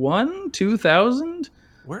 2001, 2000.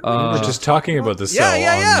 Where we were just talking about The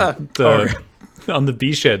Cell on the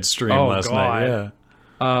B-Shed stream last night.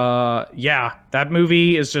 Yeah, that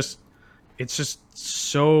movie is just, it's just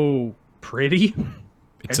so pretty.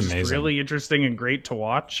 It's just amazing. really interesting and great to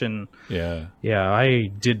watch. And Yeah. yeah,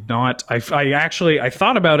 I did not. I actually I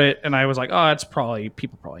thought about it and I was like, oh, it's probably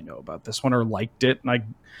people probably know about this one or liked it, and I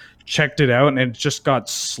checked it out and it just got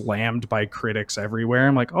slammed by critics everywhere.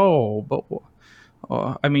 I'm like, oh, but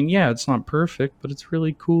I mean, yeah, it's not perfect, but it's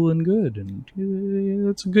really cool and good, and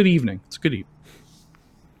it's a good evening. It's a good evening.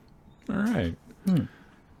 All right.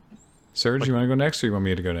 Serge, you want to go next, or you want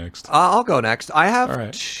me to go next? I'll go next. I have All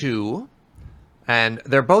right. two, and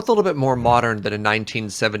they're both a little bit more modern than a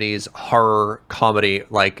 1970s horror comedy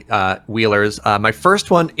like Wheeler's. My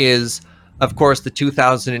first one is, of course, the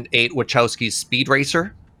 2008 Wachowski's Speed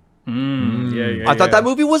Racer. Yeah, I thought that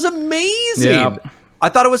movie was amazing. Yeah. I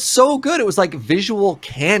thought it was so good. It was like visual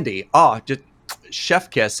candy. Oh, just chef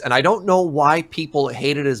kiss. And I don't know why people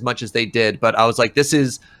hated it as much as they did, but I was like, this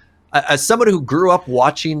is, as someone who grew up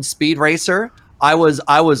watching Speed Racer, I was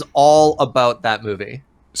all about that movie.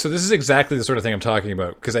 So this is exactly the sort of thing I'm talking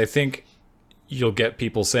about, because I think you'll get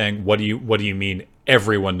people saying, "What do you mean?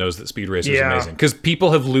 Everyone knows that Speed Racer is amazing," because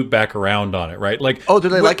people have looped back around on it, right? Like, Oh, do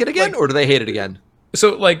they like it again, or do they hate it again?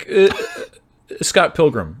 so like Scott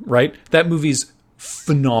Pilgrim, right? That movie's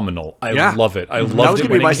phenomenal. I love it. I loved it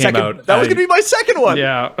when it came out. That was gonna be my second one.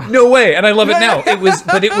 Yeah. No way, and I love it now.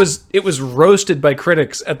 It was roasted by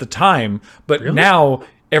critics at the time, but now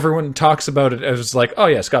everyone talks about it as like, oh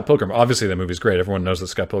yeah, Scott Pilgrim. Obviously, that movie's great. Everyone knows that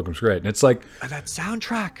Scott Pilgrim's great, and it's like, And that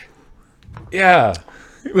soundtrack. yeah,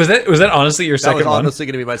 was that honestly your That second was one? honestly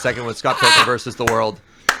going to be my second one, Scott Pilgrim versus the World,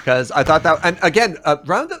 because I thought that. And again,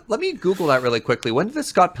 let me Google that really quickly. When did the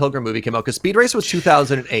Scott Pilgrim movie come out? Because Speed Racer was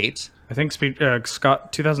 2008. I think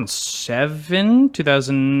Scott 2007,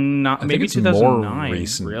 2009, I think maybe it's 2009. more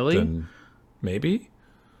recent Really? than maybe.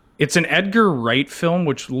 It's an Edgar Wright film,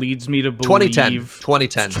 which leads me to believe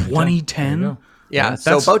 2010. 2010. Yeah,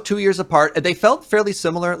 so about 2 years apart. They felt fairly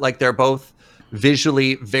similar. Like they're both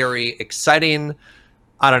visually very exciting.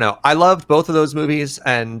 I don't know. I loved both of those movies,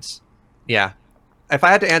 and yeah, if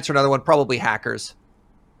I had to answer another one, probably Hackers.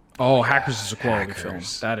 Oh, Hackers is a quality film.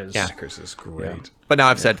 That is. Hackers is great. But now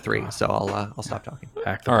I've said three, so I'll stop talking.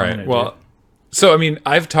 Hack the All right. Planet, Well, so I mean,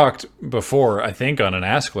 I've talked before, I think on an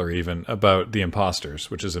Askler even, about The Imposters,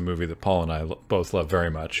 which is a movie that Paul and I both love very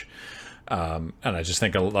much. And I just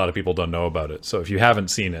think a lot of people don't know about it. So if you haven't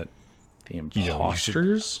seen it, The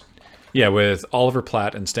Imposters. yeah, with Oliver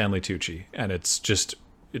Platt and Stanley Tucci, and it's just,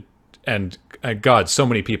 God, so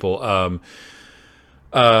many people.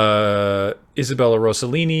 Isabella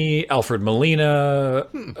Rossellini, Alfred Molina,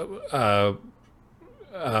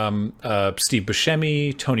 Steve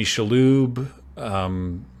Buscemi, Tony Shalhoub,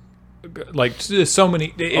 like so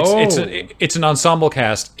many. It's an ensemble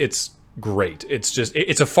cast. It's great. It's just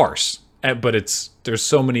it's a farce, but there's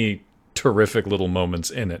so many terrific little moments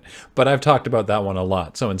in it. But I've talked about that one a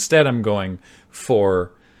lot. So instead, I'm going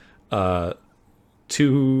for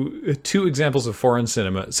two examples of foreign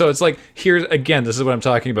cinema. So it's like, here's again, this is what I'm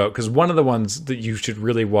talking about, because one of the ones that you should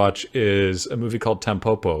really watch is a movie called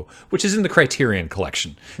Tampopo, which is in the Criterion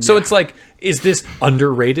Collection. So it's like, is this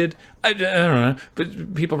underrated? I don't know,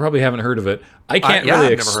 but people probably haven't heard of it. I can't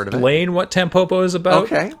really I've never heard of it. explain what Tampopo is about.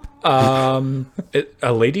 Okay.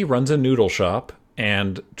 A lady runs a noodle shop,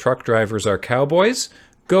 and truck drivers are cowboys.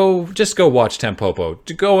 Just go watch Tampopo.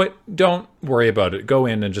 Don't worry about it. Go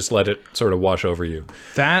in and just let it sort of wash over you.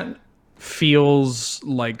 That feels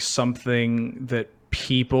like something that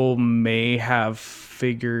people may have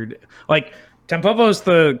figured. Like, Tampopo is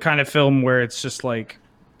the kind of film where it's just like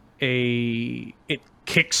it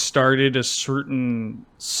kick-started a certain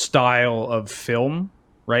style of film,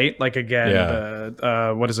 right? Like, again,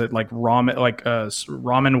 what is it, like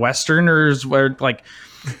ramen westerners, where like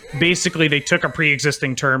basically they took a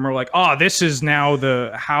pre-existing term or like, oh, this is now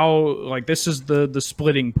this is the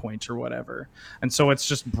splitting point or whatever, and so it's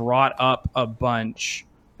just brought up a bunch,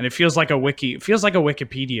 and it feels like a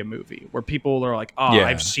Wikipedia movie where people are like, oh,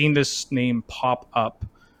 I've seen this name pop up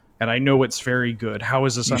and I know it's very good. How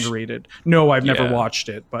is this underrated? No, I've never watched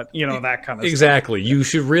it, but that kind of exactly stuff. You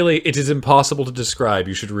should really, it is impossible to describe.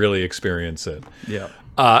 You should really experience it. Yeah.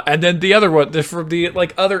 And then the other one, from the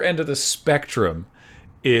like other end of the spectrum,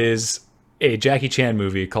 is a Jackie Chan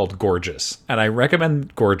movie called Gorgeous. And I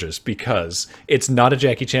recommend Gorgeous because it's not a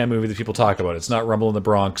Jackie Chan movie that people talk about. It's not Rumble in the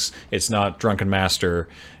Bronx. It's not Drunken Master.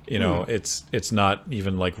 It's not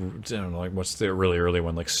even like, I don't know, like what's the really early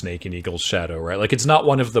one, like Snake and Eagle's Shadow, right? Like it's not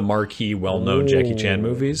one of the marquee, well-known Jackie Chan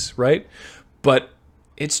movies, right? But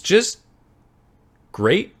it's just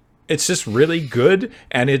great. It's just really good,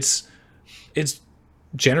 and it's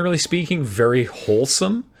generally speaking very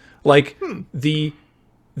wholesome. Like the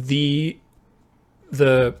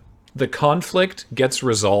conflict gets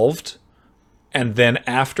resolved and then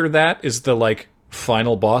after that is the like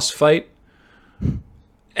final boss fight,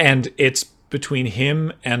 and it's between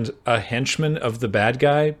him and a henchman of the bad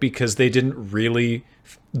guy, because they didn't really,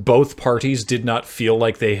 both parties did not feel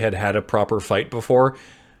like they had had a proper fight before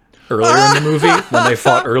earlier in the movie when they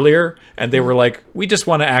fought earlier, and they were like, we just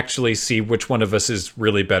want to actually see which one of us is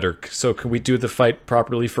really better, so can we do the fight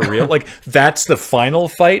properly for real? Like, that's the final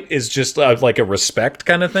fight, is just like a respect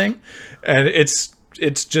kind of thing, and it's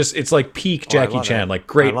like peak Jackie Chan, like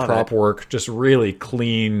great prop work, just really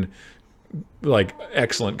clean, like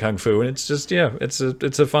excellent kung fu, and it's just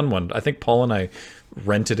it's a fun one. I think Paul and I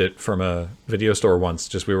rented it from a video store once.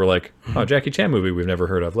 Just we were like, oh, Jackie Chan movie we've never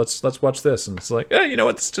heard of. Let's watch this, and it's like, hey, you know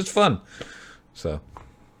what? It's just fun. So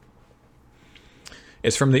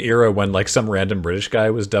it's from the era when like some random British guy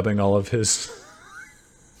was dubbing all of his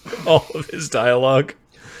dialogue.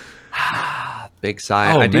 Big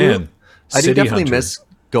sigh. Oh, I do City definitely Hunter. miss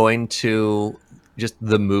going to just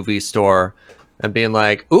the movie store and being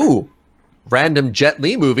like, ooh, random Jet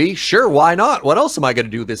Li movie. Sure, why not? What else am I going to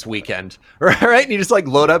do this weekend? Right? And you just like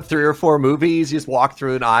load up 3 or 4 movies. You just walk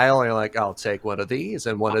through an aisle and you're like, I'll take one of these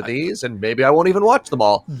and one of these, and maybe I won't even watch them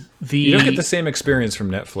all. You don't get the same experience from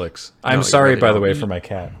Netflix. I'm you sorry, really by the don't. way, for my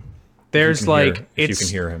cat. There's like If you can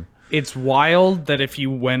hear him. It's wild that if you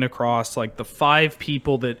went across like the 5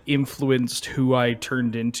 people that influenced who I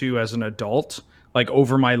turned into as an adult, like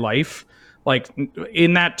over my life, like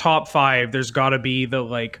in that top 5, there's got to be the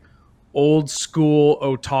like old school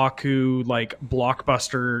otaku, like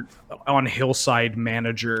Blockbuster on Hillside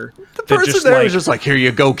manager. The person there was just like, here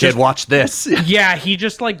you go, kid, watch this. Yeah, he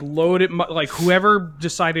just like loaded, like whoever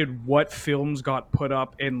decided what films got put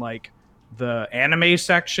up in like the anime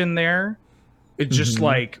section there. It just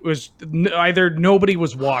like was either nobody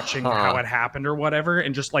was watching how it happened or whatever,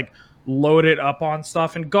 and just like load it up on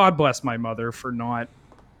stuff. And God bless my mother for not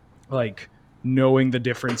like knowing the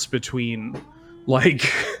difference between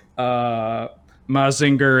like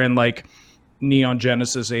Mazinger and like Neon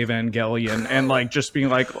Genesis Evangelion, and like just being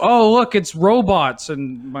like, oh look, it's robots.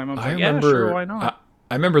 And my mom's like, yeah, sure, why not?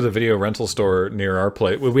 I remember the video rental store near our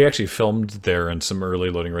place. We actually filmed there in some early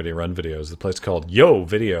Loading Ready Run videos. The place called Yo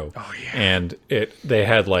Video. Oh yeah. And they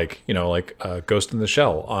had like, you know, like Ghost in the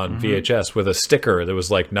Shell on VHS with a sticker that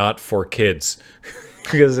was like not for kids.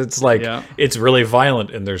 Because it's like, it's really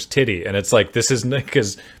violent and there's titty. And it's like, this isn't,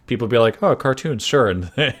 because people be like, oh, cartoons, sure.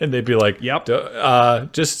 And they'd be like, yep.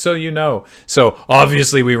 Just so you know. So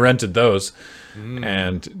obviously we rented those.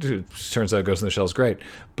 And dude, turns out Ghost in the Shell is great.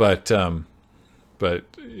 But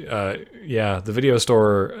yeah, the video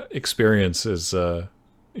store experience is, you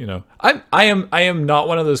know, I am not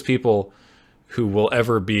one of those people who will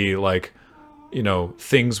ever be like, you know,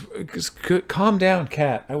 things. Calm down,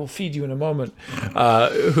 cat. I will feed you in a moment.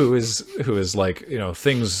 Who is like, you know,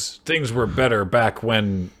 things were better back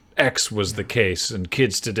when X was the case, and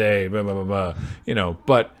kids today, blah, blah, blah, blah, you know.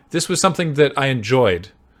 But this was something that I enjoyed.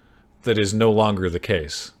 That is no longer the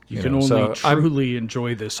case. You can only truly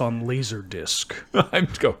enjoy this on Laserdisc.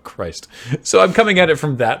 Oh Christ! So I'm coming at it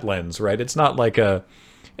from that lens, right? It's not like a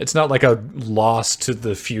loss to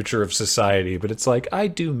the future of society, but it's like I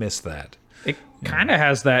do miss that. It kind of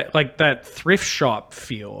has that like that thrift shop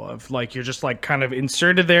feel of like you're just like kind of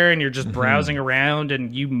inserted there and you're just browsing around,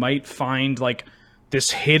 and you might find like this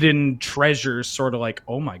hidden treasure, sort of like,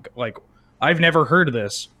 oh my god, like I've never heard of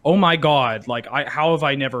this. Oh my god, like how have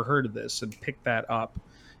I never heard of this? And pick that up.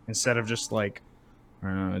 Instead of just like,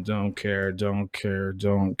 don't care,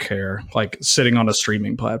 like sitting on a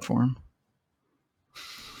streaming platform.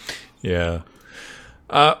 Yeah.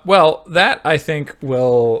 Well, that I think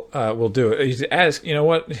will do it. Ask, you know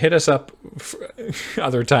what? Hit us up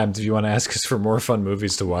other times if you want to ask us for more fun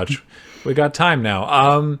movies to watch. We got time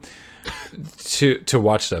now. To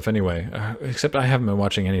watch stuff anyway. Except I haven't been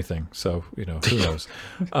watching anything, so you know, who knows.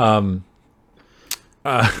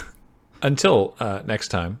 Until next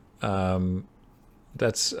time,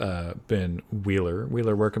 that's been Wheeler.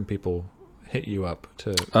 Wheeler, where can people hit you up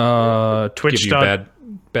to Twitch give you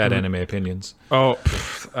bad anime opinions?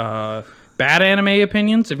 Bad anime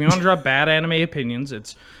opinions? If you want to drop bad anime opinions,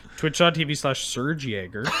 it's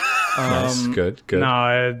twitch.tv/SurgeJaeger. Nice, good.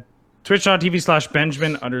 No,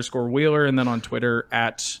 twitch.tv/Benjamin_Wheeler, and then on Twitter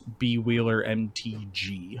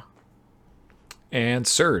 @BWheelerMTG. And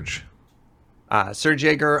Surge. Serge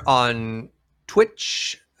Jaeger on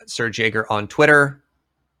Twitch, Serge Jaeger on Twitter,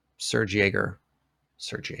 Serge Jaeger.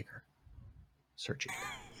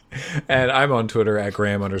 And I'm on Twitter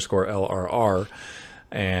 @Graham_LRR.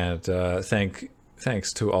 And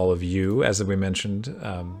thanks to all of you, as we mentioned,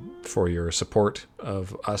 for your support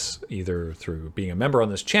of us, either through being a member on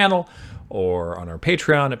this channel or on our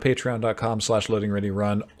Patreon at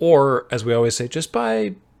patreon.com/loadingreadyrun, or, as we always say, just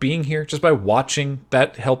by being here, just by watching.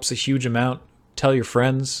 That helps a huge amount. Tell your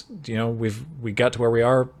friends. You know, we got to where we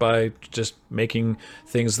are by just making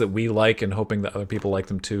things that we like and hoping that other people like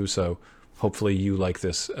them too. So hopefully you like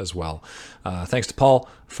this as well. Thanks to Paul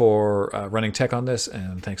for running tech on this,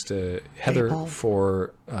 and thanks to Heather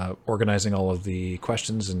for organizing all of the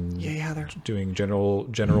questions and doing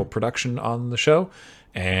general production on the show.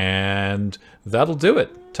 And that'll do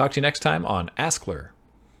it. Talk to you next time on Askler.